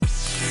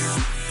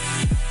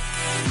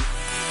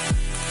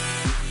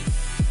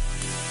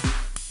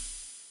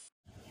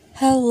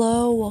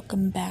Hello,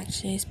 welcome back to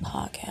today's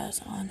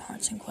podcast on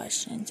Hearts and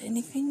Questions. And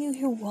if you're new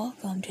here,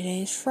 welcome.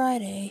 Today is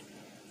Friday,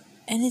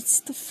 and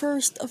it's the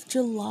 1st of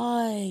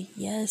July.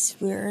 Yes,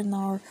 we're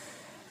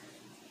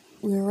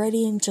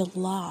already in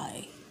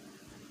July.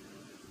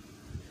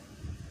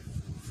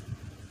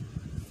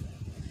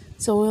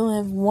 So we only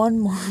have one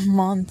more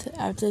month.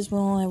 After this, we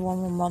only have one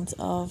more month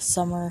of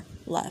summer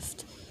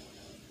left.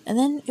 And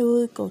then it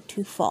will go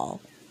to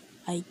fall.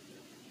 I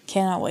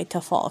cannot wait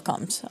till fall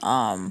comes.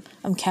 I'm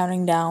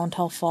counting down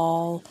till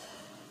fall.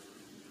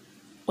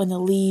 When the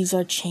leaves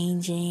are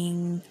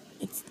changing,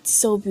 it's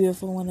so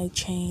beautiful when they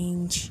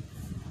change.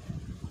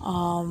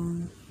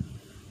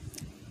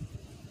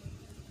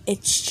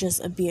 It's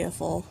just a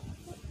beautiful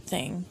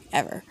thing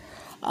ever.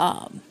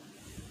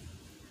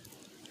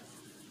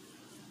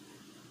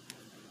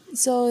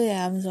 So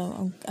yeah,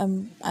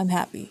 I'm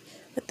happy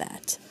with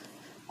that.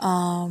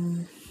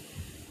 Only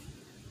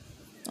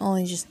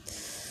just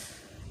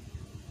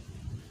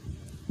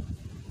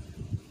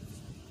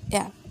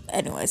yeah.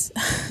 Anyways.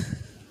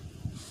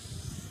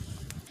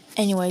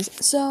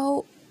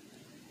 So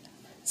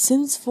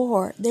Sims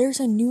 4,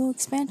 there's a new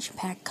expansion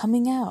pack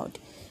coming out,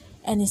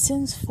 and it's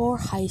Sims 4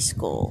 High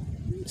School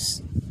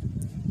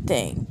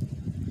thing.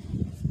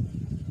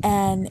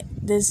 And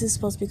this is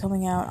supposed to be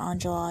coming out on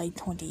July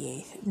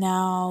 28th.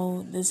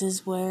 Now, this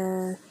is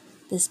where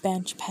this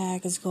expansion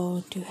pack is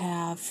going to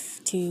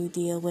have to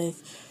deal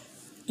with,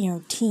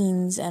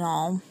 teens and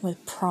all,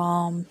 with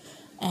prom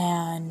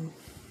and,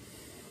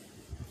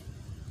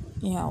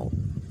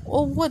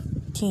 what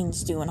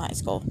teens do in high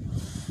school.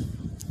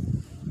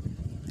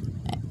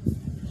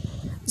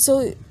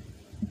 So,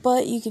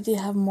 but you could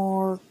have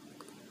more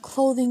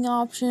clothing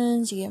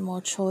options, you get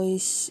more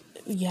choice,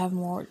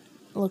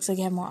 looks like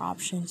you have more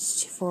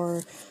options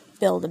for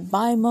build and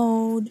buy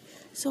mode.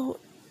 So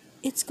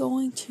it's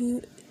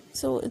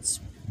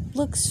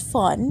looks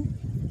fun.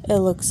 It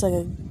looks like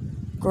a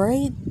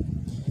great,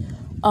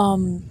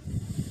 it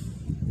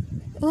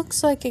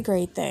looks like a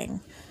great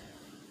thing.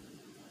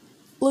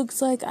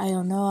 Looks like, I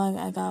don't know,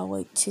 I gotta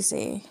wait to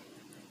see.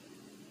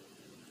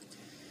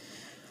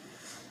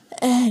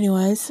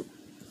 Anyways,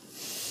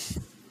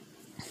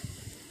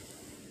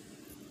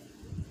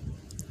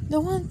 the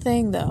one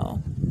thing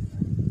though,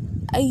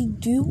 I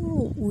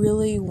do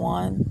really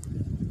want,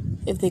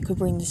 if they could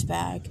bring this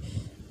back,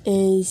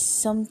 is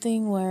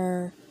something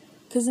where,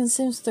 because in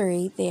Sims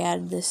 3, they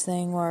added this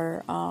thing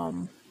where,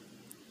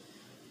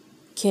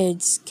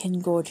 kids can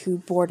go to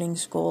boarding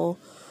school,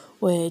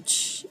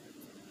 which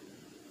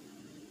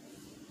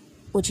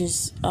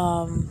is,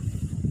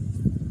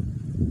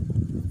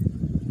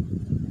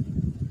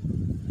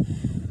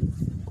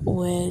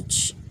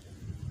 which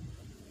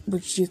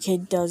your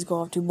kid does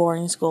go off to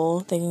boarding school.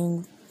 They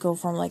can go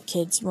from like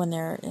kids when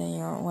they're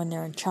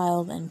a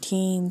child and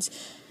teens,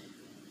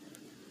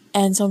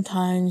 and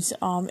sometimes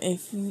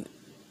if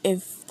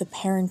the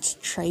parents'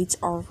 traits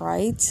are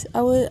right,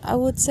 I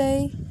would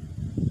say,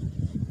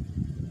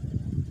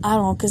 I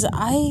don't know, because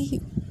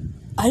I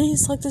didn't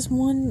select this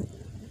one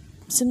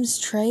Sims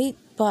trait,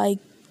 but I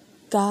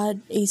got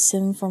a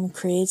sim from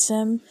Create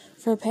Sim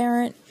for a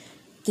parent.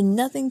 Did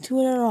nothing to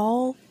it at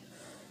all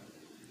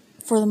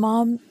for the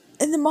mom.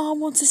 And the mom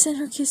wants to send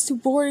her kids to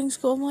boarding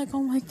school. I'm like,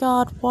 oh my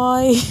god,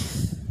 why?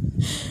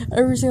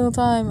 Every single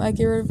time I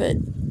get rid of it.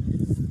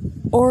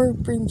 Or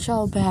bring the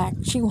child back.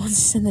 She wants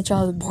to send the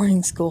child to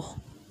boarding school.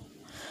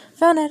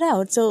 Found that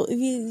out. So if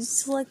you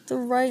select the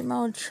right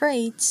amount of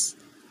traits,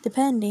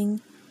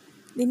 depending,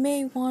 they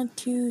may want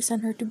to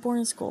send her to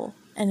boarding school.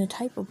 And a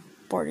type of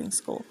boarding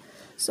school.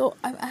 So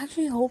I'm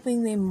actually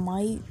hoping they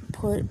might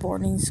put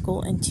boarding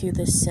school into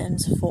The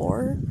Sims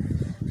 4.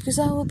 Because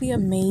that would be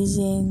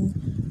amazing.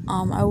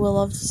 I would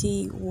love to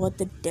see what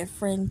the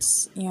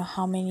difference,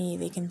 how many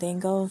they can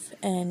think of,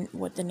 and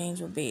what the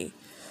names would be.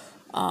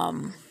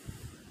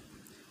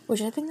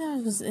 Which I think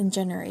that was in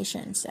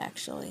Generations,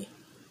 actually.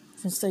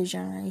 Since 3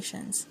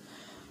 generations.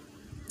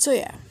 So,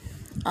 yeah.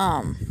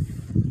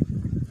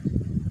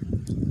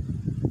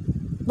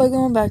 But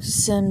going back to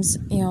Sims,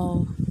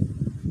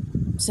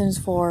 Sims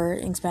 4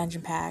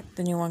 expansion pack,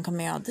 the new one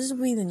coming out. This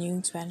will be the new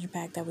expansion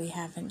pack that we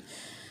haven't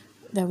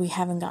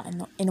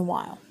gotten in a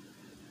while.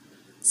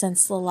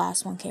 Since the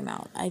last one came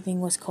out. I think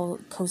it was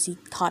Cozy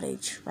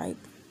Cottage, right?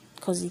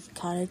 Cozy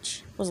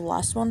Cottage was the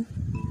last one.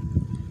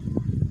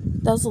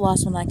 That was the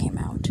last one that came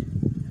out.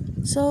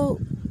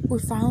 So, we're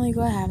finally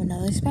going to have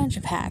another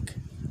expansion pack.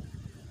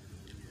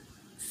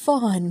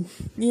 Fun.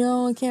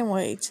 I can't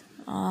wait.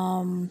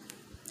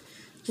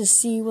 Just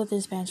see what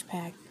this expansion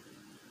pack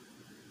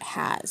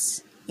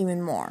has.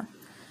 Even more.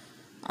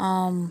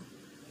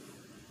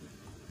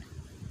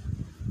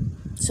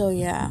 So,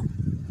 yeah.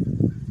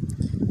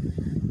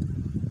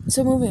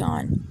 So moving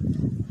on.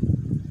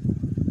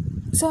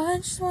 So I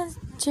just wanted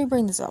to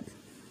bring this up.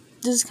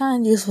 This kind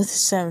of deals with The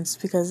Sims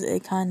because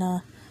it kind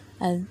of,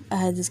 I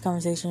had this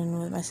conversation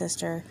with my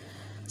sister.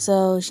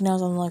 So she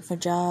knows I'm looking for a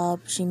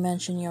job. She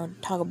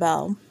mentioned, Taco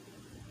Bell.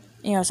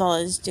 That's all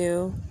it is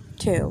do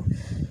too.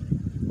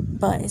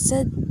 But it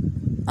said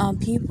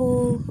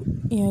people,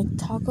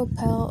 Taco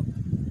Bell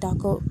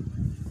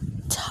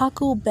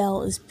Taco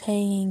Bell is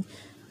paying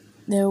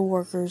their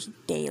workers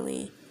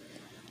daily.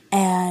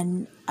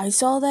 And I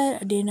saw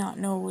that. I did not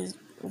know it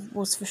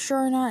was for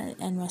sure or not.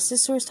 And my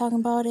sister was talking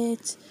about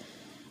it.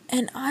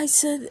 And I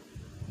said,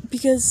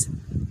 because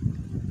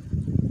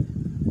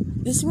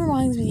this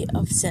reminds me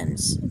of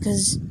Sims.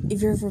 Because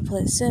if you ever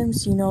played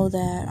Sims, you know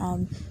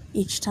that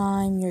each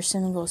time your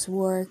sim goes to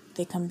work,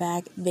 they come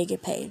back, they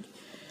get paid.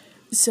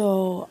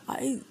 So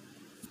I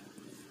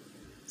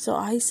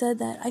said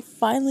that I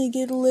finally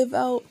get to live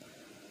out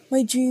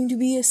my dream to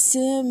be a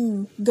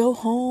sim. Go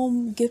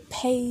home, get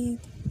paid.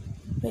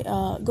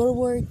 Go to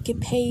work, get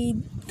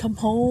paid, come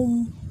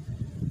home.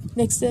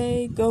 Next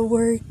day, go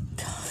work,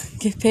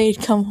 get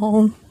paid, come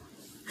home.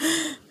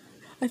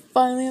 I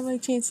finally have my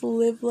chance to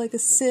live like a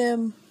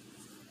sim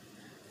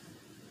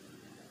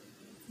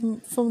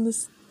from the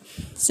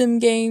sim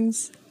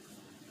games.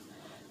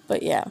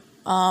 But yeah,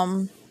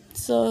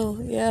 so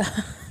yeah.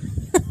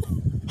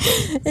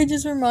 It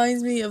just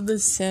reminds me of the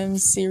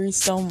Sims series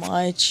so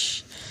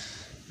much.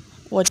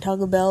 What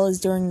Taco Bell is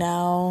doing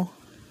now.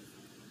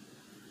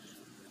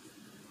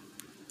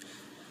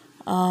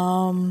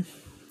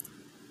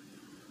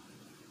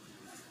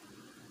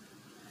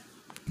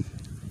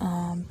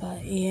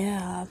 But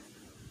yeah.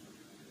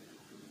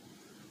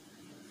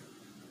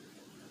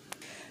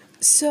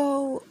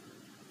 So,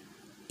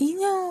 you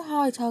know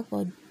how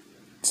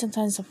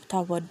sometimes I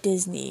talk about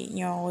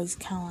Disney, always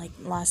kind of like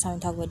last time I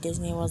talked about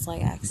Disney was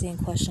like asking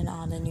a question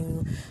on the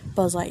new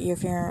Buzz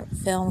Lightyear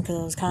film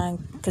because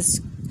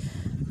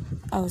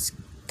I was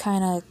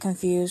kind of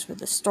confused with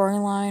the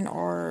storyline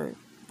or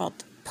about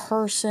the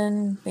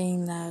person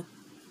being the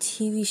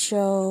TV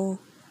show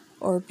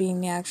or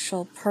being the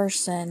actual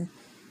person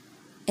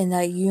in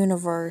that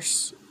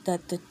universe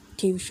that the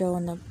TV show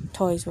and the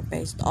toys were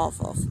based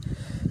off of.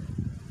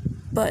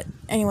 But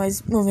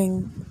anyways,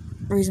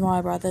 reason why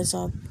I brought this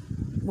up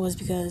was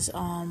because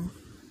I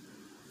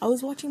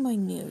was watching my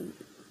news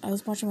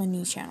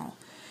channel,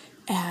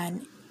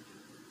 and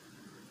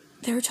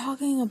they were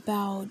talking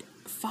about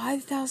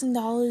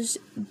 $5,000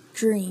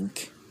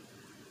 drink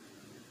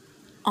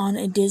on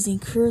a Disney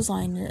cruise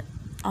line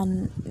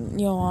on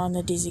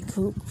the Disney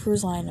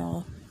cruise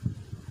liner,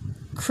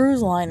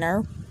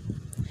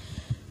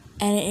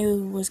 and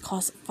it was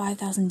cost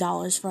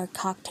 $5,000 for a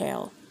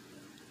cocktail,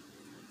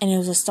 and it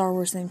was a Star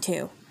Wars thing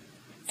too,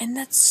 and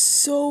that's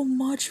so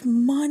much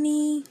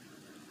money.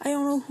 I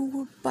don't know who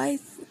would buy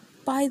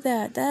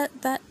that.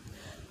 That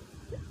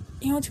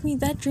to me,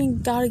 that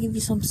drink gotta give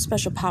you some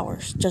special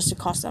powers just to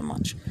cost that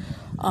much.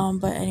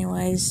 But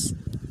anyways,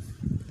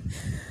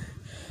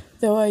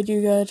 though I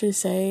do gotta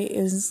say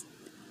that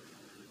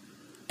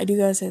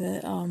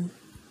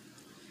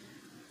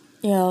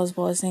I was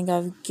think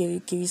I'll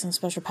give you some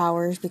special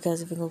powers,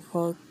 because if it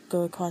go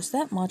cost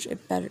that much, it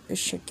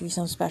should give you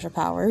some special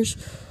powers.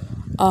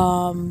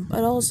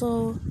 But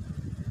also,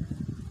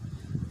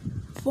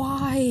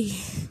 why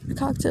the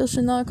cocktail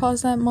should not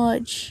cost that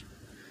much?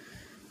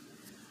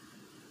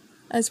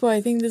 That's why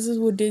I think this is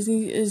what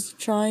Disney is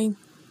trying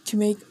to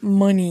make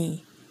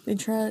money. They're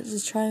trying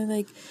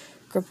to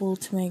grapple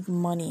to make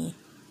money.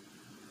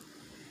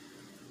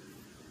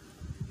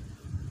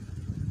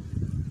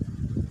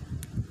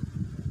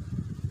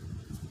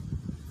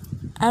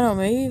 I don't know,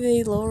 maybe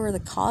they lower the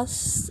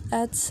costs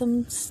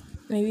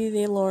maybe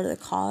they lower the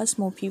cost,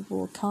 more people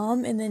will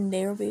come, and then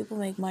they'll be able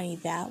to make money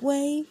that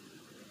way.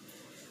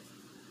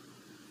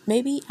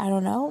 Maybe, I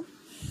don't know.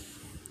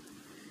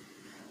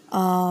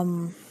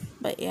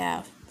 But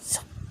yeah,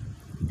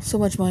 so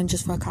much money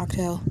just for a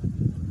cocktail.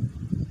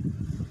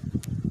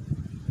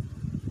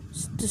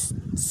 Just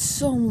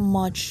so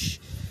much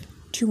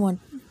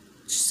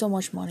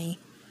money.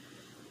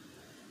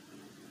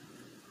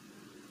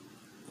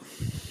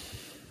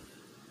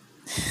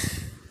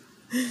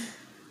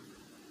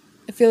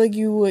 I feel like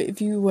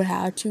if you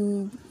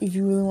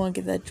really want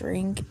to get that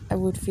drink, I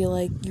would feel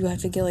like you have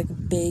to get like a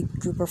big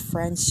group of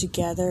friends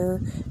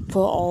together,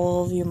 put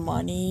all of your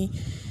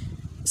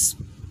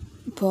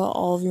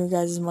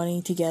guys'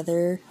 money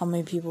together, how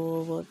many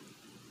people would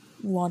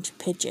want to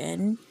pitch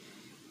in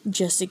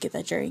just to get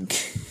that drink.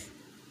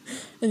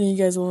 And then you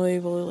guys will be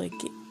able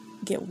to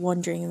get one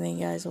drink, and then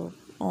you guys will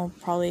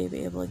probably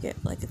be able to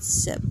get like a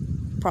sip.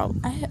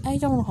 I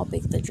don't know how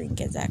big the drink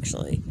is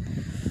actually.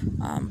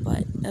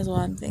 But that's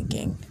what I'm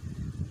thinking.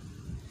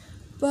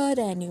 But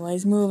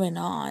anyways, moving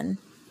on.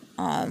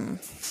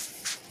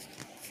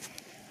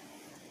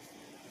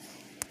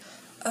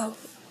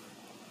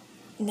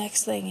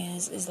 Next thing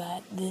is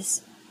that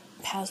this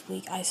past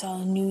week I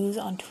saw news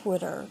on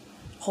Twitter.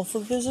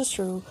 Hopefully this is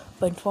true,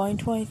 but in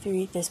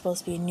 2023 there's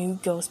supposed to be a new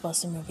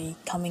Ghostbuster movie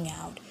coming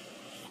out,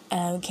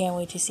 and I can't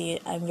wait to see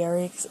it. I'm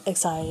very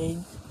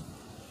excited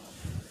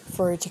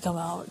for it to come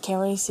out.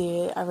 Can't wait to see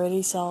it. I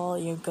already saw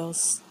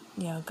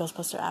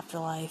Ghostbuster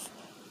Afterlife.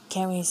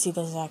 Can't wait to see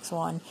this next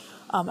one.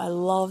 I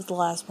loved the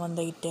last one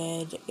they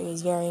did. It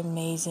was very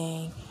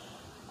amazing,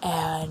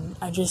 and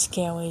I just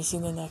can't wait to see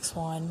the next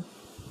one.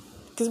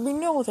 Because we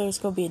know there's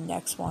going to be a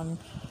next one,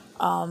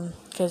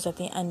 because at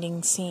the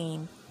ending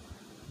scene,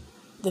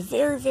 the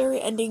very,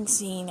 very ending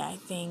scene, I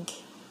think,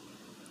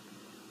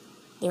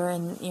 they're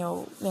in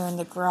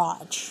the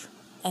garage,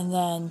 and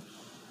then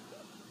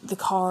the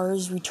car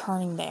is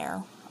returning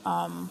there,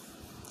 and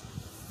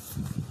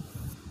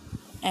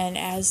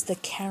as the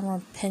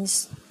camera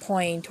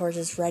pointing towards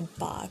this red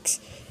box,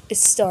 it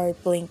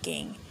started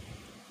blinking,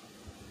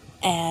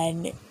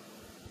 and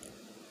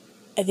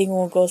I think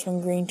it goes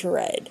from green to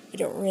red. I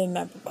don't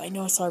remember, but I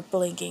know it started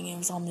blinking. It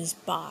was on this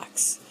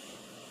box,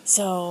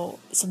 so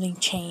something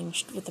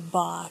changed with the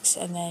box,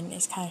 and then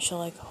it's kind of show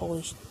like,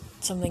 holy,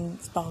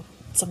 something's about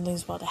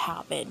to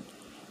happen.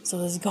 So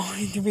there's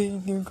going to be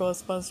new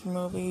Ghostbusters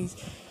movies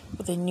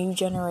with a new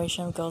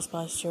generation of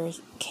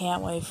Ghostbusters.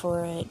 Can't wait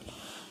for it,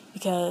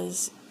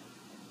 because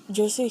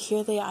just to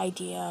hear the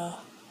idea,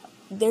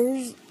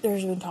 there's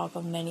been talk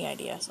of many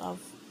ideas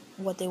of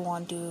what they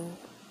want to do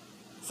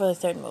for the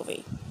third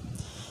movie.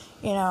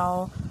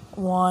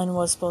 One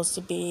was supposed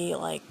to be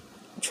like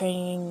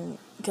training,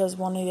 because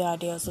one of the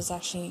ideas was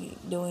actually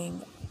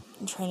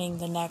training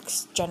the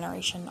next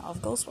generation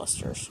of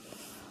Ghostbusters,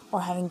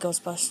 or having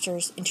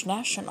Ghostbusters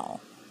International.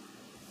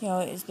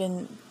 It's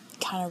been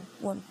kind of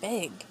went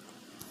big.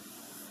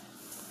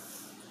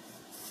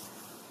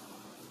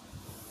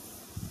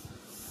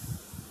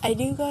 I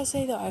do gotta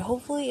say though,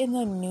 hopefully in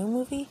the new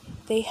movie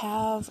they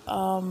have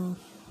I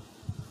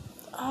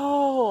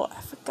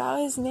forgot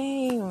his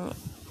name,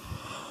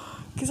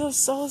 because I was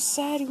so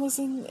sad it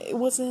wasn't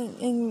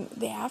in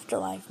the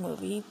Afterlife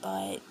movie,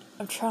 but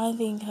I'm trying to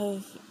think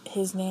of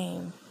his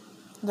name,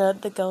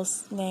 the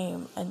ghost's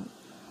name, and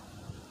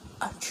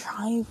I'm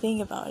trying to think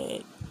about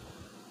it.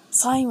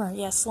 Slimer,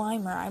 yes,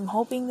 Slimer. I'm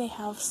hoping they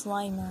have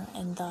Slimer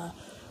in the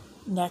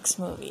next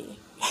movie.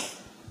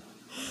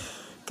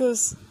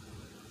 Because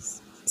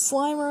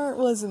Slimer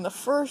was in the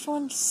first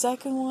one,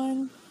 second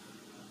one.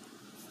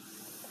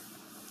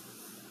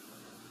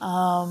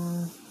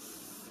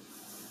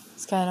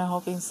 It's kind of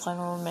hoping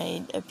Slimer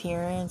made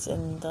appearance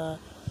in the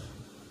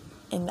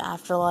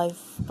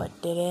Afterlife,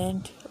 but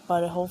didn't.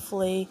 But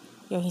hopefully,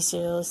 he's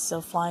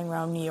still flying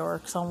around New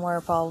York somewhere,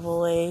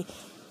 probably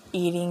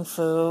eating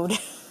food.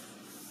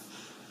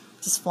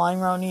 Just flying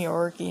around New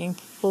York, eating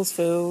people's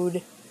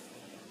food,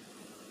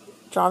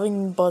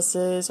 driving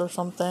buses or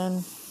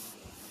something.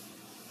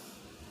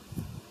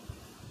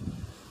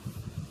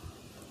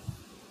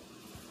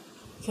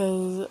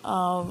 Because,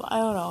 I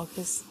don't know,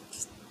 because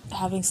just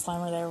having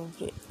Slimer there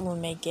would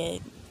make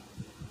it...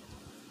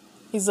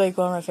 He's, like,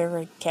 one of my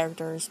favorite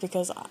characters,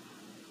 because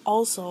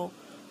also,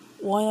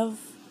 one of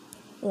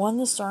the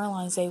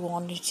storylines they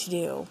wanted to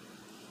do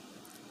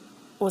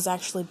was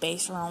actually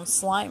based around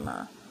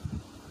Slimer.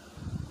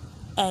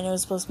 And it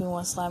was supposed to be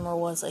when Slimer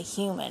was a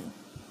human.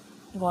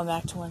 Going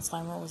back to when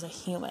Slimer was a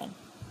human.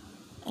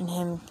 And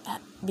him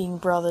being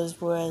brothers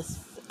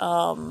with,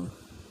 I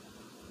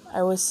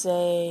would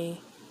say...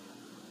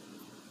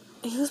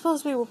 He was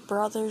supposed to be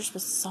brothers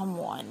with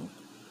someone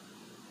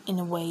in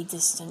a way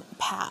distant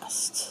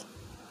past.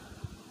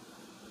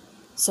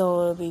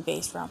 So it would be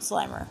based around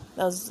Slimer.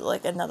 That was,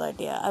 like, another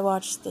idea. I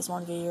watched this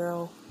one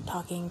video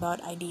talking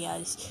about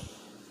ideas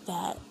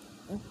that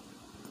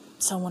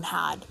someone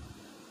had.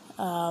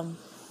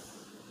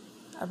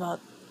 About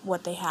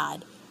what they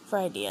had for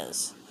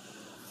ideas,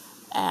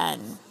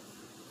 and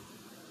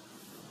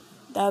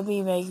that would be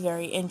a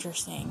very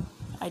interesting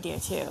idea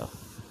too.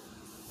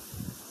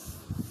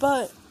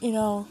 But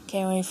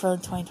can't wait for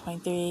the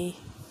 2023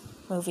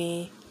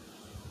 movie,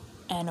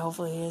 and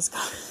hopefully it's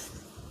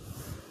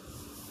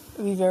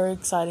it'll be very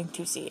exciting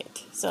to see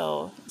it.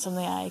 So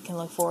something I can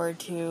look forward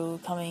to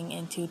coming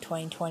into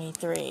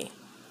 2023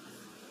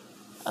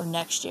 of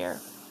next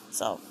year.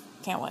 So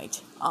can't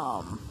wait.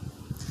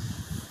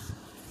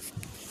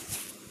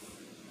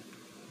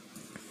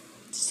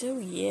 So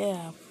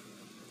yeah,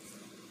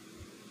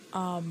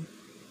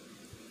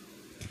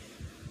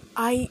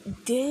 I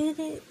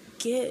did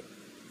get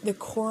the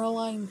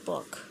Coraline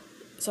book.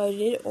 So I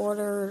did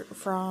order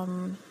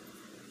from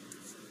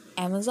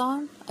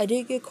Amazon. I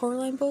did get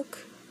Coraline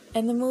book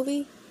and the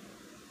movie,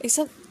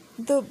 except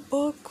the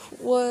book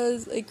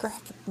was a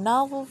graphic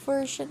novel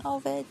version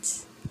of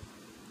it,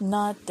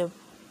 not the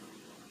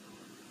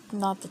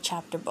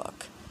chapter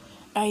book.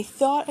 I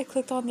thought I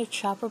clicked on the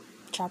chapter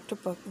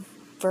book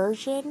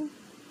version.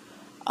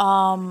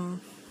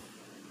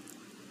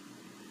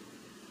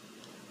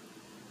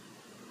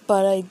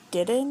 But I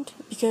didn't,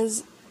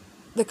 because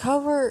the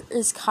cover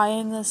is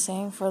kind of the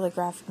same for the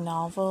graphic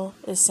novel,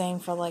 is same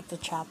for like the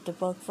chapter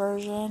book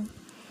version.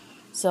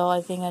 So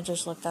I think I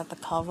just looked at the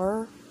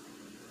cover.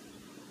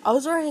 I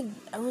was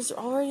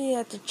already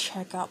at the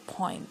checkout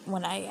point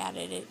when I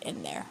added it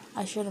in there.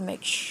 I should have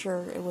made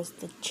sure it was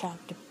the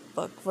chapter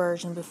book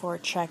version before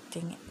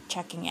checking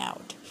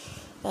out.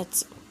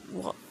 That's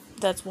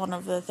one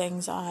of the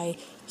things I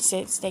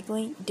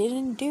mistakenly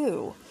didn't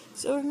do.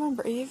 So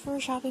remember, if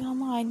you're shopping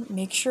online,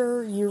 make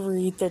sure you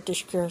read the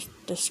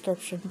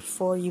description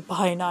before you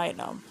buy an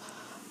item.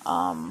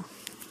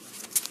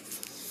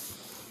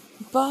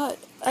 But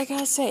I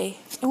gotta say,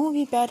 it won't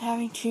be bad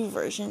having two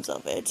versions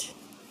of it.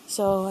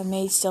 So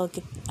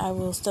I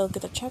will still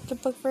get the chapter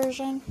book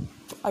version.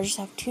 I just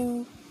have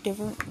 2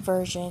 different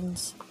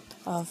versions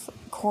of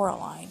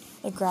Coraline,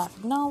 the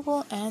graphic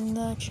novel and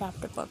the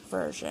chapter book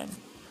version.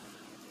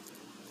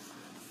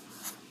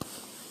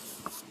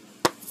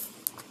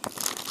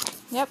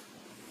 Yep.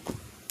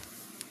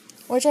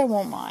 Which I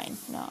won't mind.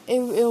 No, it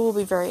will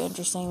be very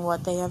interesting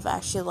what they have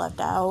actually left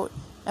out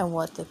and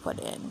what they put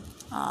in.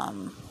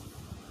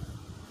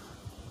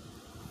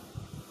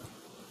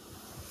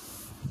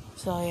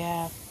 So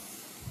yeah.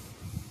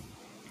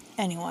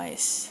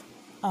 Anyways,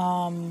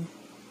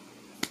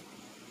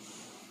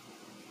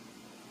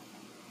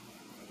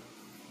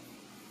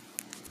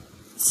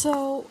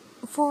 so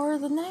for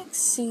the next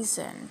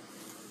season,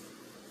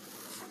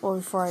 well,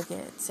 before I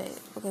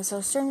okay,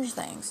 so Stranger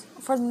Things,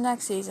 for the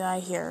next season,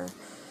 I hear,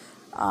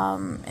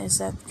 is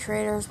that the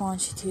creators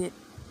want you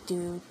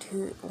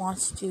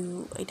wants to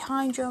do a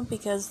time jump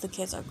because the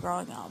kids are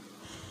growing up,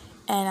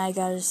 and I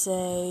gotta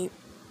say,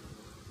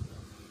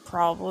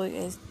 probably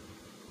is.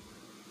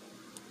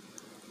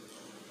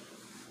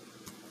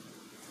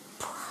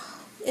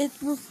 It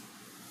will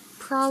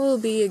probably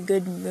be a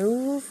good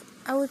move,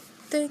 I would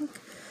think,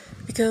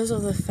 because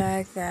of the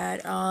fact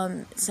that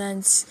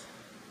since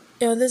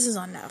this is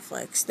on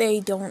Netflix, they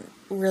don't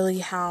really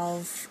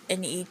have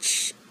in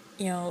each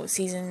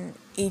season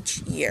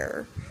each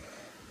year,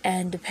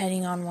 and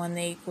depending on when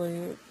they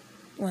can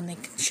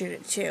shoot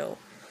it too,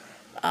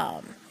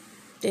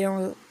 they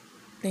don't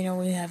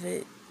really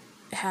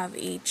have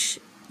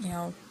each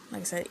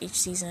like I said, each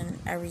season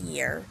every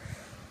year.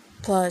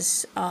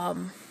 Plus,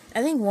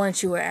 I think 1 and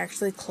 2 are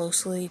actually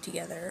closely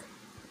together.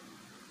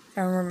 If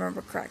I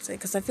remember correctly,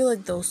 because I feel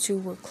like those 2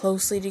 were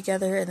closely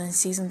together, and then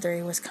season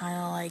 3 was kind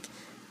of like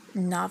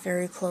not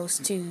very close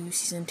to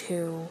season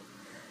 2.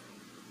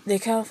 They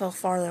kind of fell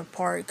farther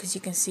apart because you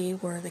can see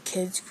where the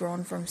kids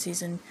grown from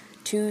season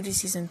 2 to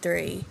season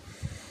 3.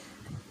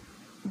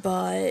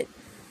 But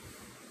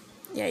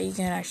yeah, you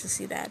can actually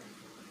see that.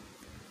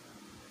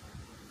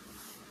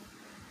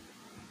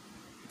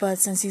 But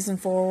since season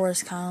 4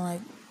 was kind of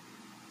like,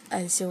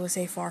 I still would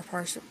say far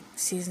apart,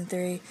 season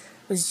 3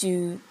 was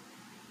due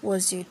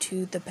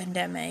to the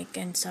pandemic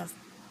and stuff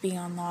being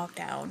on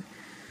lockdown.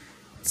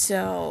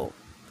 So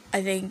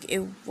I think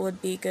it would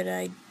be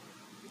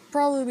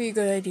probably be a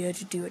good idea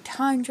to do a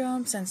time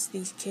jump since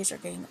these kids are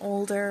getting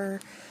older,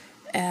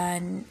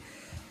 and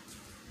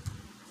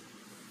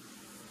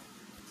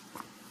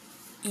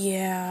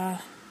yeah,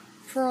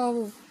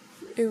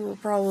 it will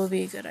probably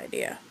be a good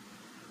idea.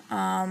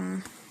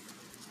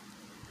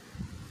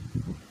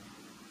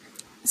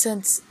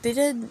 Since they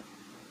did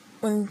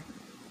when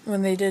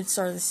they did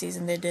start the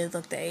season, they did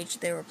look the age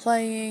they were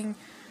playing,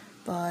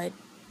 but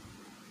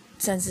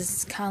since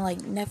it's kind of like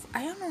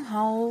I don't know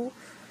how,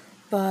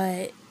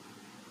 but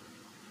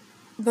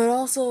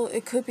also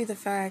it could be the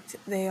fact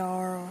they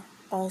are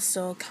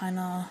also kind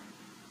of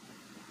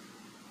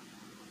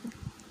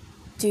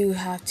do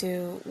have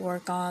to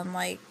work on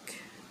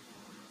like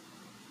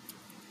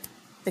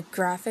the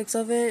graphics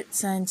of it,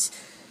 since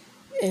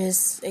it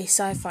is a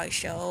sci-fi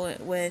show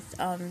with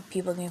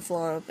people getting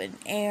float up in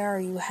air.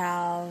 You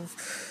have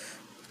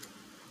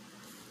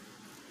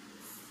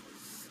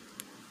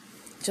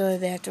so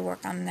they have to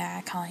work on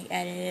that, kind of like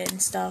edit it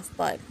and stuff.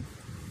 But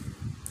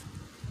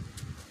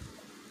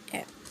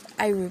yeah,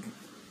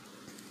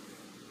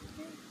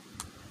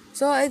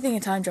 so I think a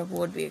time jump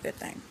would be a good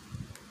thing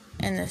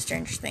in the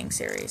Stranger Things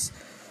series.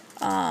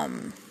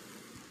 I've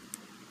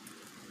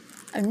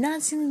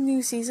not seen the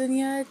new season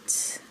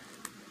yet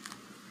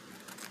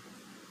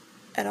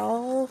at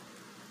all.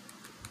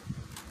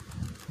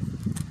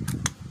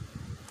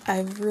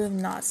 I've really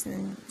not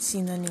seen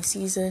the new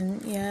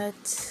season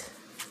yet.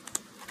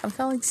 I'm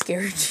kind of like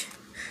scared.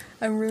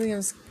 I'm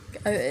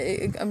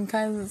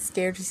kind of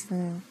scared to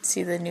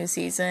see the new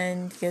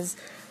season because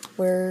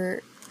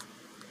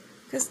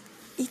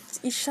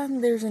each time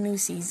there's a new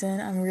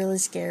season, I'm really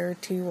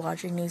scared to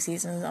watch a new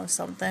season of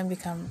something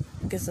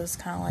because it's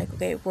kind of like,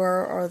 okay,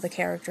 where are the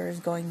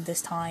characters going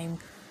this time?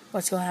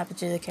 What's going to happen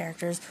to the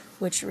characters?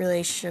 Which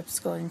relationship's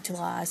going to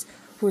last?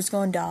 Who's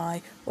going to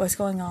die? What's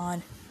going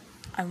on?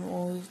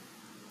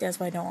 That's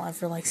why I don't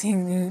ever like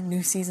seeing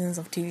new seasons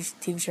of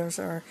TV shows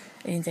or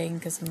anything,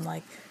 because I'm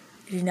like,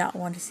 I do not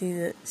want to see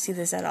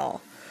this at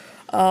all.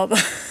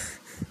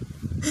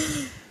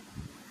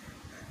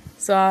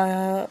 So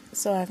I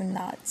have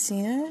not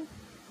seen it.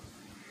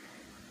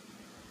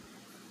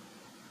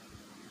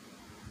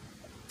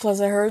 Plus,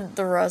 I heard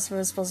the rest of it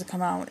was supposed to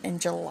come out in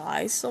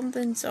July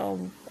something,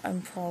 so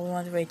I'm probably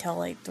going to wait till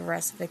like the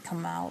rest of it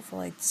come out for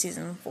like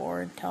season 4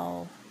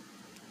 until.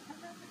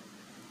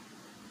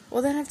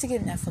 Well, then I have to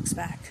get Netflix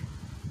back.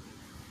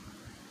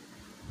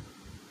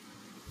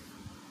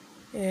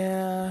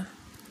 Yeah.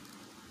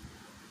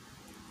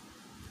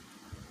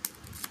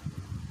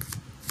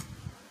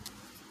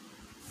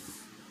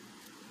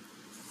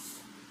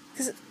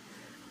 Because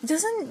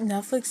doesn't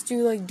Netflix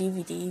do like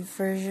DVD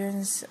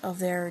versions of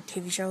their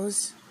TV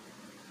shows?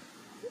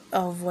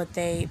 of what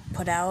they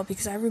put out,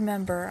 because I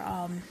remember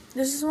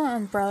this is when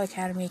Umbrella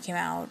Academy came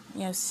out,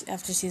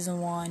 after season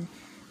 1.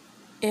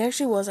 It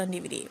actually was on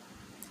DVD.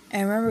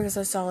 And I remember because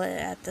I saw it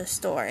at the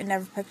store and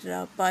never picked it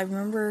up, but I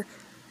remember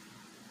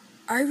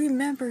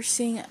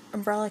seeing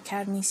Umbrella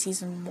Academy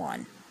season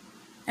 1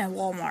 at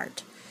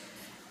Walmart.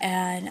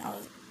 And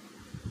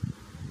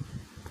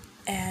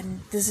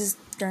this is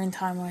during the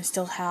time when I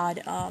still had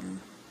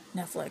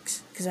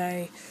Netflix, because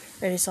I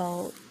already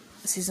saw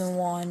season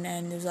 1,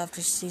 and it was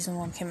after season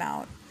 1 came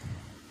out.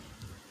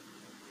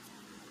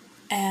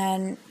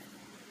 And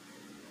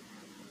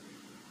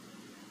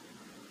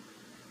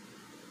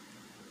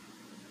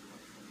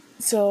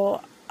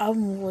so I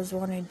was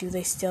wondering, do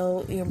they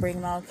still bring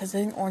them out? Because I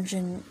think Orange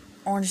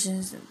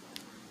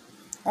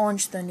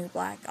the New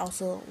Black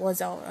also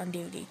was out on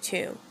DVD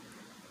too.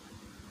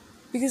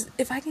 Because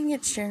if I can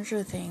get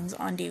Stranger Things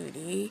on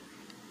DVD,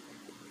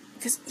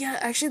 because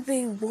actually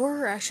they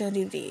were actually on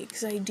DVD,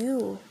 because I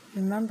do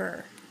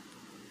remember.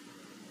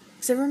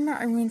 Because I remember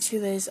I went to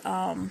this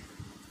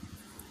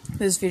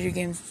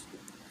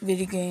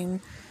video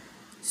game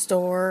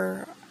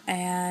store,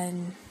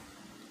 and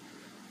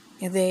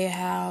they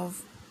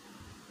have,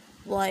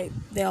 like,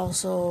 they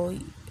also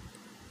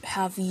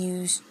have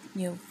used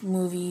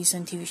movies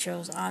and TV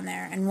shows on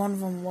there, and one of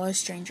them was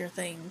Stranger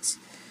Things.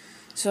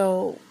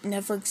 So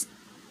does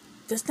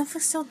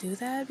Netflix still do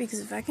that?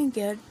 Because if I can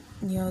get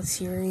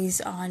series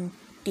on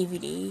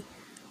DVD,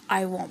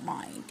 I won't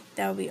mind.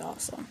 That would be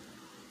awesome.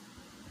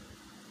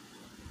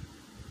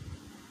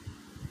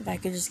 If I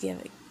could just get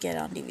it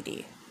on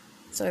DVD,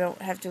 so I don't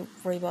have to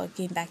worry about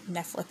getting back to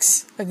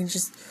Netflix. I can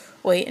just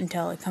wait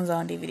until it comes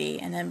on DVD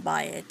and then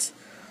buy it.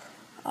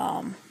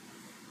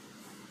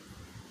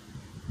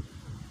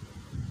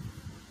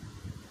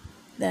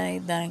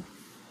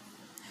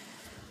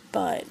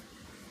 But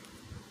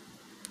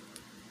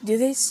do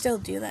they still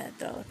do that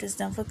though? Does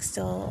Netflix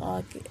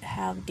still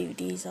have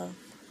DVDs of?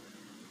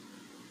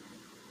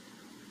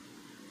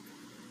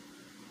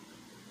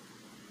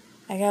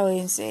 I gotta wait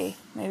and see.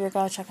 Maybe I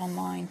gotta check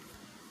online.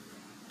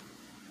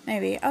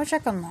 Maybe I'll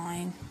check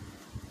online.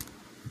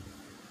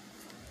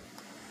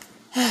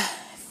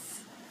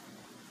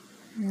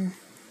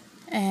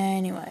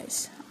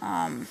 Anyways,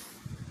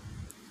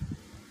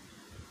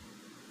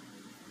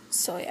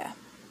 so yeah.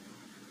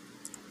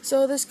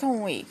 So this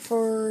coming week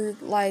for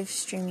live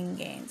streaming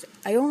games,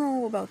 I don't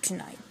know about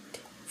tonight,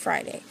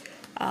 Friday.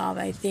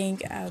 I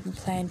think I'm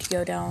planning to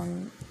go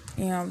down,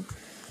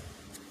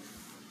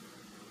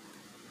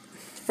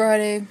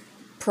 Friday,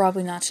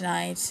 probably not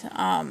tonight.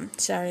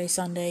 Saturday,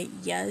 Sunday,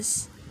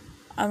 yes.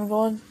 I'm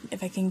going,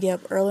 if I can get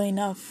up early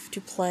enough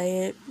to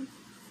play it,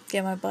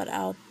 get my butt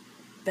out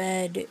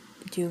bed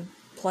to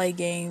play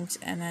games,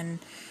 and then,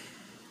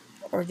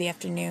 or the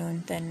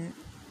afternoon, then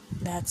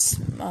that's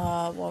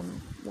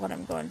what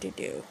I'm going to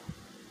do.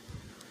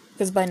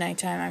 Because by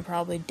nighttime, I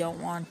probably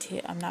don't want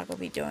to, I'm not going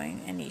to be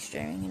doing any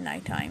streaming in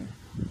nighttime.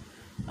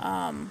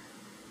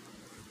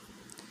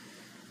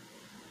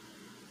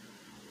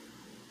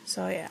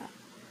 So yeah.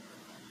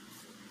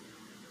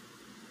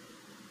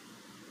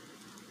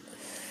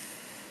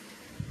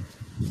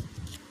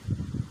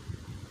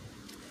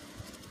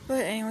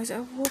 But anyways,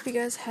 I hope you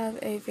guys have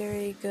a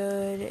very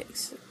good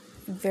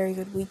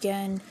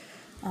weekend.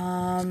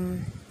 Hope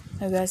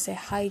you guys stay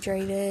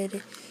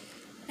hydrated,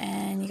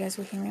 and you guys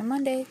will hear me on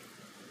Monday.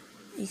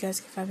 You guys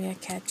can find me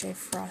at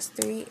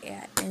CatJFrost3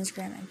 at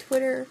Instagram and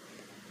Twitter,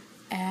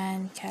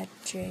 and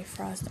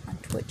CatJFrost on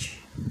Twitch.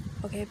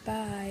 Okay,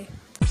 bye.